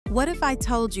What if I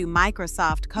told you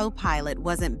Microsoft Copilot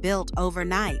wasn't built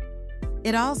overnight?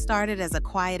 It all started as a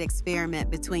quiet experiment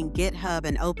between GitHub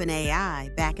and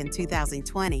OpenAI back in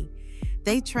 2020.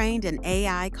 They trained an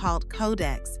AI called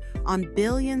Codex on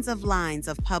billions of lines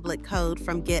of public code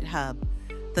from GitHub.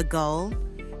 The goal?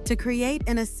 To create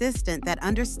an assistant that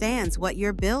understands what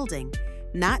you're building,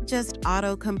 not just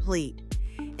autocomplete.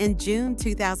 In June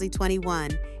 2021,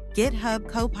 GitHub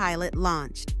Copilot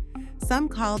launched. Some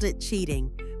called it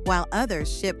cheating, while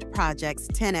others shipped projects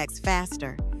 10x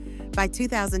faster. By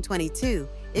 2022,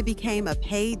 it became a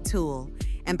paid tool,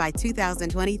 and by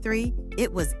 2023,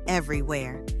 it was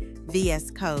everywhere.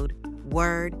 VS Code,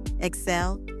 Word,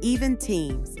 Excel, even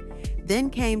Teams. Then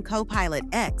came Copilot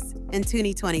X in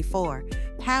 2024,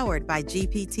 powered by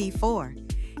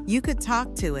GPT-4. You could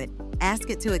talk to it, ask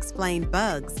it to explain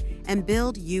bugs, and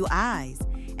build UIs.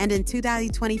 And in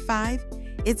 2025,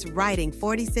 it's writing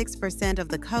 46% of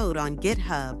the code on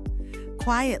GitHub.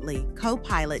 Quietly,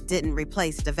 Copilot didn't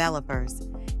replace developers.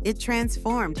 It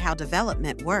transformed how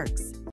development works.